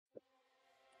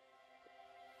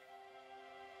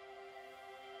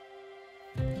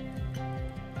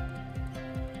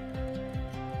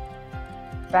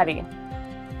Ready.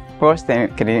 First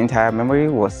Canadian Tire memory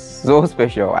was so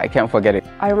special. I can't forget it.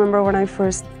 I remember when I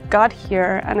first got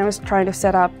here and I was trying to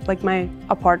set up like my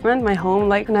apartment, my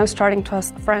home, and I was starting to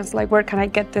ask friends like, where can I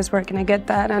get this, where can I get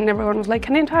that? And everyone was like,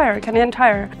 Canadian Tire, Canadian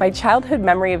Tire. My childhood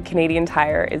memory of Canadian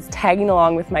Tire is tagging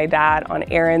along with my dad on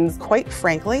errands. Quite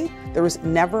frankly, there was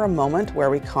never a moment where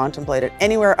we contemplated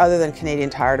anywhere other than Canadian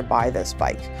Tire to buy this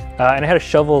bike. And I had a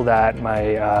shovel that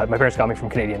my parents got me from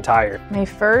Canadian Tire. My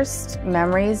first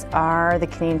memories are the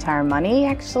Canadian Tire money,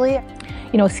 actually.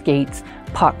 You know, skates,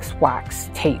 pucks, wax,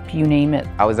 tape, you name it.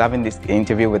 I was having this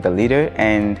interview with the leader,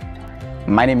 and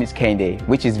my name is Kende,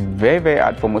 which is very, very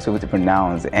hard for most people to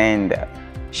pronounce. And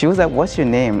she was like, what's your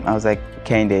name? I was like,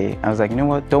 Kende. I was like, you know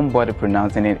what, don't bother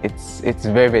pronouncing it. It's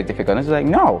very, very difficult. And she was like,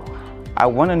 no, I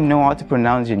want to know how to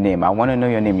pronounce your name. I want to know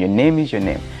your name. Your name is your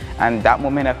name. And that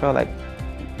moment I felt like,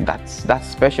 that's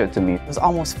special to me. It was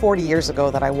almost 40 years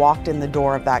ago that I walked in the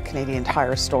door of that Canadian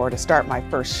Tire store to start my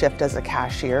first shift as a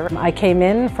cashier. I came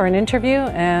in for an interview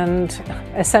and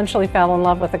essentially fell in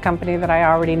love with a company that I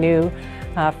already knew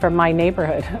from my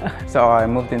neighborhood. So I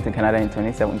moved into Canada in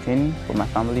 2017 with my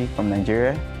family from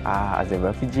Nigeria as a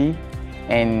refugee.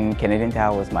 And Canadian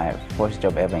Tire was my first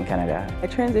job ever in Canada. I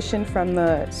transitioned from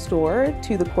the store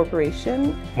to the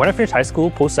corporation. When I finished high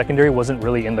school, post-secondary wasn't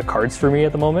really in the cards for me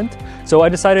at the moment. So I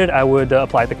decided I would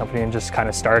apply at the company and just kind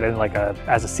of start in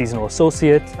as a seasonal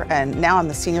associate. And now I'm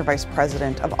the Senior Vice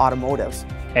President of Automotive.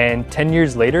 And 10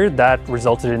 years later, that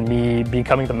resulted in me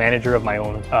becoming the manager of my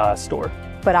own store.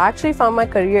 But I actually found my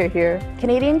career here.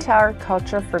 Canadian Tire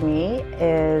culture for me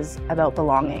is about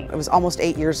belonging. It was almost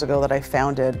 8 years ago that I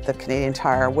founded the Canadian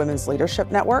Tire Women's Leadership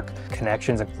Network.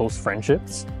 Connections and close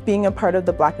friendships. Being a part of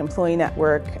the Black Employee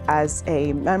Network as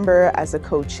a member, as a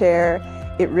co-chair,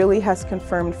 it really has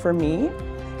confirmed for me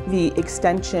the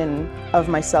extension of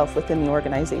myself within the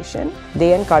organization.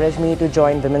 They encouraged me to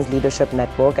join Women's Leadership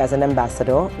Network as an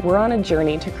ambassador. We're on a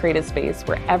journey to create a space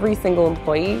where every single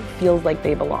employee feels like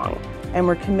they belong. And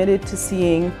we're committed to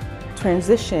seeing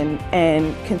transition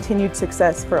and continued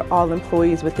success for all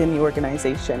employees within the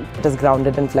organization. It is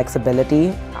grounded in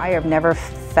flexibility. I have never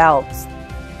felt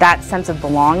that sense of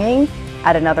belonging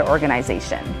at another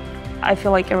organization. I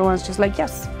feel like everyone's just like,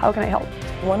 yes, how can I help?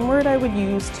 One word I would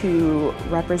use to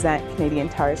represent Canadian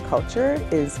Tire's culture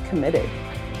is committed.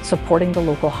 Supporting the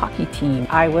local hockey team.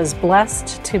 I was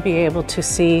blessed to be able to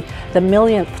see the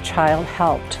millionth child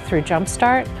helped through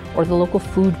Jumpstart or the local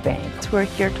food bank. We're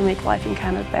here to make life in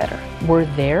Canada better. We're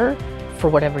there for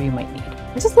whatever you might need.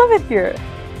 I just love it here.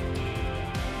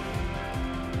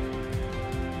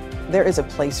 There is a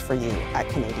place for you at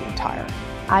Canadian Tire.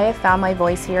 I have found my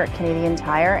voice here at Canadian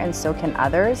Tire, and so can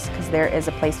others, because there is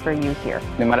a place for you here.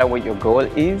 No matter what your goal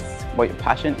is, what your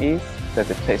passion is,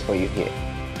 there's a place for you here.